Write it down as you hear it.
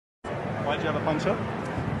Why'd you have a puncture?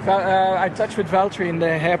 I touched with Valtteri in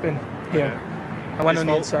the hairpin here. Okay. I went on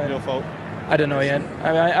the inside. Your fault? I don't know yet.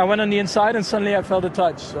 I went on the inside and suddenly I felt a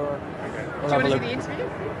touch. So okay. Do you want to do the interview? Do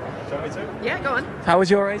you want me to? Yeah, go on. How was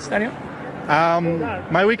your race, Daniel?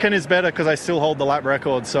 My weekend is better because I still hold the lap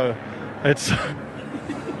record, so it's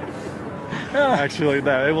actually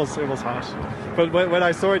no, it was harsh. But when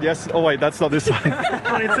I saw it yesterday, oh wait, that's not this one.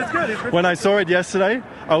 It's good. When I saw it yesterday,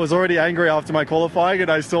 I was already angry after my qualifying, and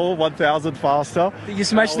I saw 1,000 faster. Did you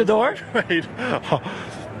smash the door?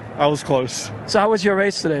 I was close. So how was your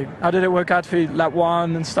race today? How did it work out for you, lap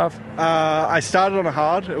 1 and stuff? I started on a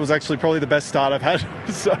hard. It was actually probably the best start I've had.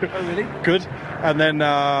 So oh, really? Good. And then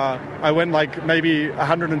I went like maybe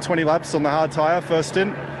 120 laps on the hard tyre first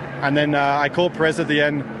stint, and then I caught Perez at the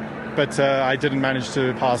end, but I didn't manage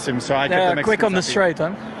to pass him. So I kept the Mexicans quick on the happy. Straight,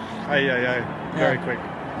 huh? Very quick.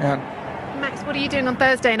 Yeah. Max, what are you doing on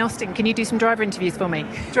Thursday in Austin? Can you do some driver interviews for me?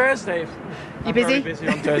 Thursday. You busy? I'm very busy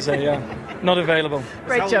on Thursday, yeah. Not available.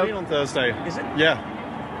 Great job. On Thursday. Is it? Yeah.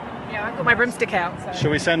 Yeah, I've got my broomstick out. So.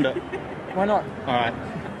 Shall we send it? Why not? All right.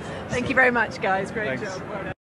 Thank you very much, guys. Great Thanks. job. Well done.